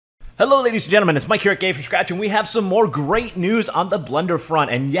Hello ladies and gentlemen, it's Mike here at Game from Scratch, and we have some more great news on the Blender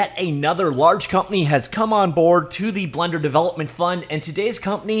front, and yet another large company has come on board to the Blender Development Fund, and today's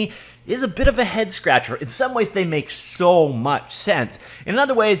company is a bit of a head scratcher. In some ways, they make so much sense. In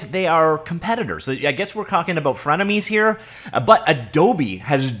other ways, they are competitors. So I guess we're talking about frenemies here, but Adobe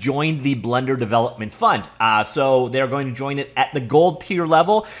has joined the Blender Development Fund. So they're going to join it at the gold tier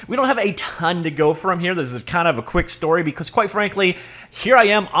level. We don't have a ton to go from here. This is kind of a quick story because, quite frankly, here I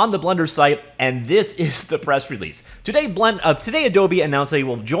am on the Blender site, and this is the press release. Today, Adobe announced they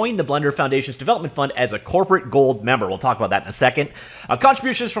will join the Blender Foundation's Development Fund as a corporate gold member. We'll talk about that in a second.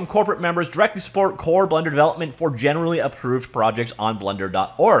 Contributions from corporate members directly support core Blender development for generally approved projects on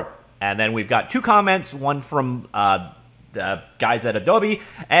blender.org. And then we've got two comments, one from the guys at Adobe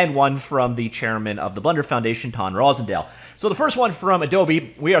and one from the chairman of the Blender Foundation, Ton Rosendale. So the first one from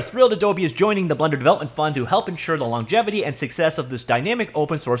Adobe: we are thrilled Adobe is joining the Blender Development Fund to help ensure the longevity and success of this dynamic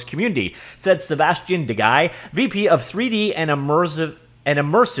open source community, said Sebastian Deguy, VP of 3D and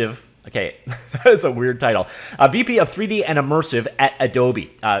Immersive. Okay, that is a weird title. VP of 3D and Immersive at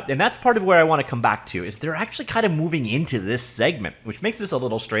Adobe. And that's part of where I want to come back to, is they're actually kind of moving into this segment, which makes this a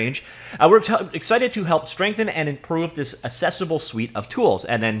little strange. We're excited to help strengthen and improve this accessible suite of tools.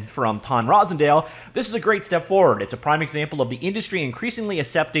 And then from Ton Rosendale, this is a great step forward. It's a prime example of the industry increasingly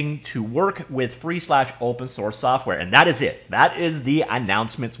accepting to work with free/open source software. And that is it. That is the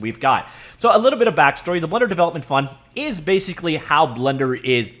announcements we've got. So a little bit of backstory. The Blender Development Fund is basically how Blender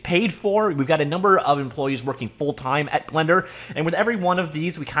is paid for. We've got a number of employees working full-time at Blender, and with every one of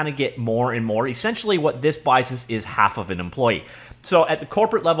these, we kind of get more and more. Essentially, what this buys us is half of an employee. So at the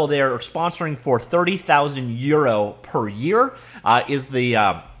corporate level, they are sponsoring for 30,000 euro per year is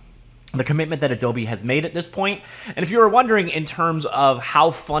the commitment that Adobe has made at this point. And if you were wondering in terms of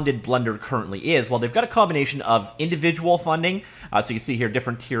how funded Blender currently is, well, they've got a combination of individual funding. So you see here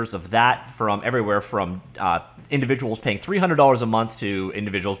different tiers of that, from everywhere from individuals paying $300 a month to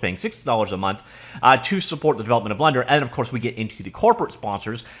individuals paying $60 a month to support the development of Blender. And of course, we get into the corporate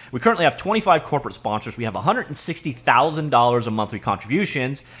sponsors. We currently have 25 corporate sponsors. We have $160,000 of monthly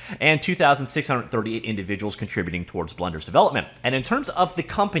contributions and 2,638 individuals contributing towards Blender's development. And in terms of the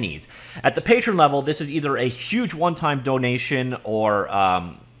companies, at the patron level, this is either a huge one-time donation or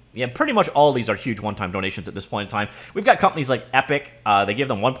yeah, pretty much all of these are huge one-time donations at this point in time. We've got companies like Epic. They give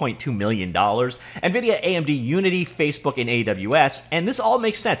them $1.2 million. NVIDIA, AMD, Unity, Facebook, and AWS. And this all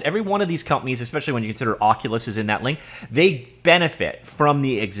makes sense. Every one of these companies, especially when you consider Oculus is in that link, they benefit from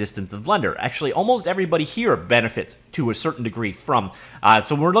the existence of Blender. Actually, almost everybody here benefits to a certain degree from.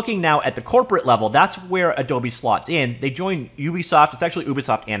 So we're looking now at the corporate level. That's where Adobe slots in. They join Ubisoft. It's actually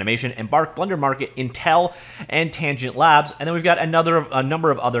Ubisoft Animation, Embark, Blender Market, Intel, and Tangent Labs. And then we've got a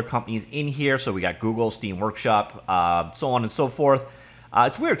number of other companies in here. So we got Google, Steam Workshop, so on and so forth.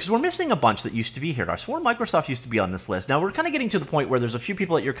 It's weird because we're missing a bunch that used to be here. I swore Microsoft used to be on this list. Now we're kind of getting to the point where there's a few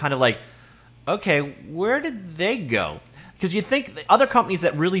people that you're kind of like, okay, where did they go? Because you'd think the other companies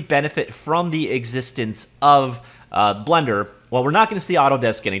that really benefit from the existence of Blender, well, we're not going to see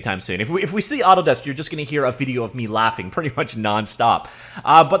Autodesk anytime soon. If we see Autodesk, you're just going to hear a video of me laughing pretty much nonstop.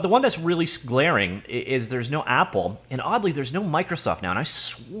 But the one that's really glaring is there's no Apple, and oddly, there's no Microsoft now. And I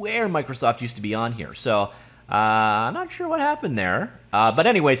swear Microsoft used to be on here. So I'm not sure what happened there. But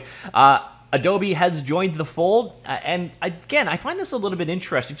anyways, Adobe has joined the fold, and again, I find this a little bit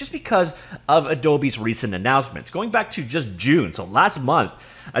interesting just because of Adobe's recent announcements. Going back to just June, so last month,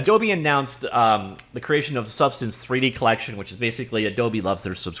 Adobe announced the creation of the Substance 3D collection, which is basically Adobe loves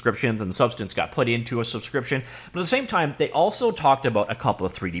their subscriptions, and Substance got put into a subscription. But at the same time, they also talked about a couple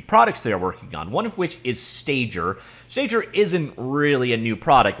of 3D products they're working on, one of which is Stager. Stager isn't really a new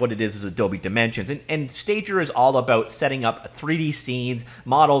product. What it is Adobe Dimensions. And Stager is all about setting up 3D scenes,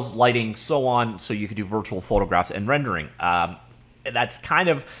 models, lighting, so on, so you can do virtual photographs and rendering. That's kind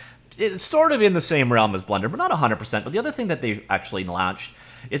of, it's sort of in the same realm as Blender, but not 100%. But the other thing that they've actually launched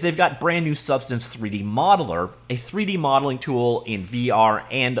is they've got brand new Substance 3D Modeler, a 3D modeling tool in VR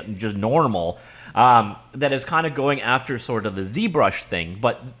and just normal, that is kind of going after sort of the ZBrush thing.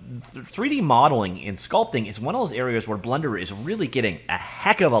 But 3D modeling in sculpting is one of those areas where Blender is really getting a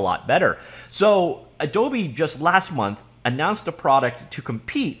heck of a lot better. So Adobe just last month announced a product to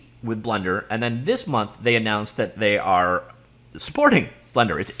compete with Blender, and then this month they announced that they are supporting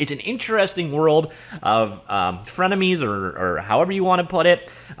Blender. It's an interesting world of frenemies, or however you want to put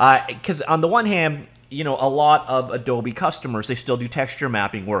it, because on the one hand, you know, a lot of Adobe customers, they still do texture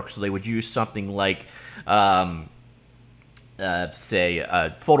mapping work, so they would use something like say,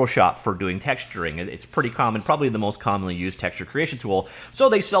 Photoshop for doing texturing. It's pretty common, probably the most commonly used texture creation tool. So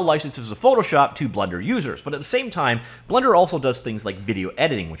they sell licenses of Photoshop to Blender users. But at the same time, Blender also does things like video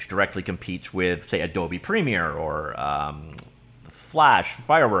editing, which directly competes with, say, Adobe Premiere or Flash,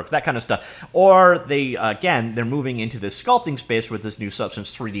 Fireworks, that kind of stuff. Or they, again, they're moving into this sculpting space with this new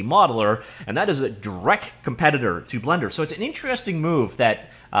Substance 3D modeler, and that is a direct competitor to Blender. So it's an interesting move that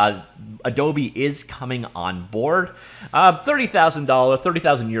Adobe is coming on board. $30,000,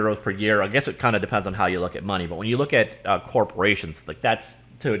 30,000 euros per year. I guess it kind of depends on how you look at money, but when you look at corporations, like that's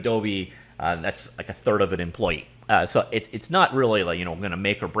to Adobe, that's like a third of an employee. So it's not really like, going to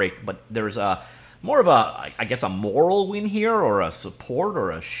make or break, but there's more of a, I guess, a moral win here, or a support, or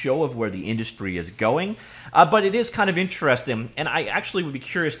a show of where the industry is going. But it is kind of interesting, and I actually would be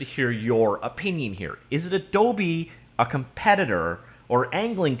curious to hear your opinion here. Is it Adobe a competitor, or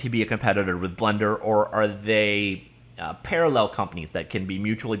angling to be a competitor with Blender, or are they parallel companies that can be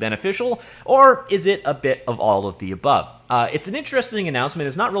mutually beneficial, or is it a bit of all of the above? It's an interesting announcement.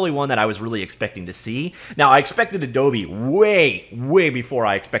 It's not really one that I was really expecting to see. Now, I expected Adobe way before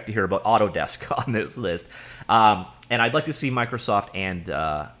I expect to hear about Autodesk on this list. And I'd like to see Microsoft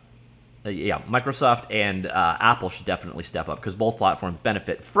and Apple should definitely step up, because both platforms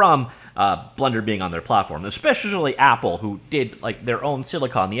benefit from Blender being on their platform, especially Apple, who did like their own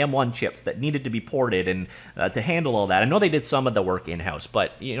silicon, the M1 chips that needed to be ported and to handle all that. I know they did some of the work in-house,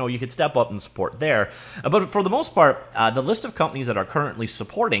 but you could step up and support there. But for the most part, the list of companies that are currently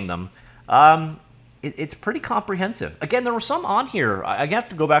supporting them, it's pretty comprehensive. Again, there were some on here. I have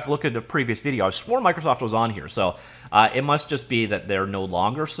to go back and look at the previous video. I swore Microsoft was on here, so it must just be that they're no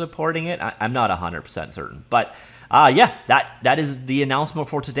longer supporting it. I'm not 100% certain. But yeah, that is the announcement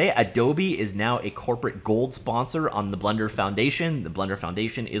for today. Adobe is now a corporate gold sponsor on the Blender Foundation. The Blender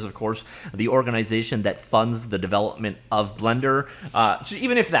Foundation is, of course, the organization that funds the development of Blender. So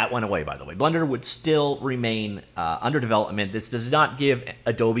even if that went away, by the way, Blender would still remain under development. This does not give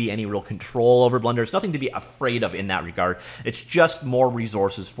Adobe any real control over Blender. It's nothing to be afraid of in that regard. It's just more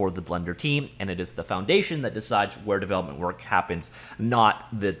resources for the Blender team, and it is the foundation that decides where development work happens, not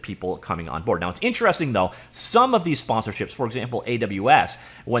the people coming on board. Now, it's interesting, though, some of these sponsorships, for example, AWS,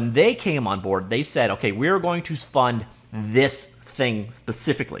 when they came on board, they said, okay, we're going to fund this thing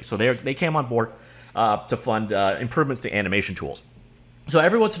specifically. So they came on board to fund improvements to animation tools. So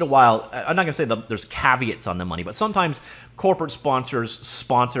every once in a while, I'm not going to say there's caveats on the money, but sometimes corporate sponsors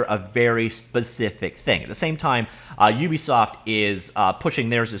sponsor a very specific thing. At the same time, Ubisoft is pushing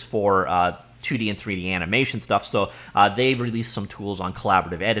theirs is for 2D and 3D animation stuff, so they've released some tools on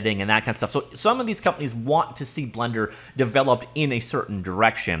collaborative editing and that kind of stuff. So some of these companies want to see Blender developed in a certain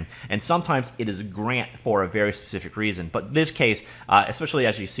direction, and sometimes it is a grant for a very specific reason. But in this case, especially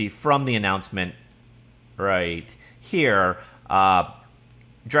as you see from the announcement right here,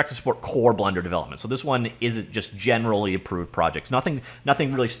 direct to support core Blender development. So this one isn't just generally approved projects. Nothing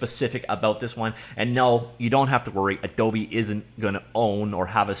really specific about this one. And no, you don't have to worry. Adobe isn't going to own or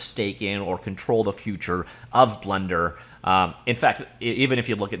have a stake in or control the future of Blender. In fact, even if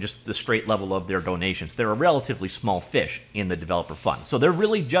you look at just the straight level of their donations, they're a relatively small fish in the developer fund. So they're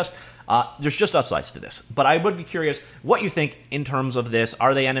really just, there's just upsides to this. But I would be curious what you think in terms of this.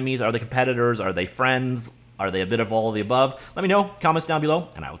 Are they enemies? Are they competitors? Are they friends? Are they a bit of all of the above? Let me know. Comments down below,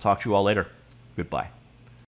 and I will talk to you all later. Goodbye.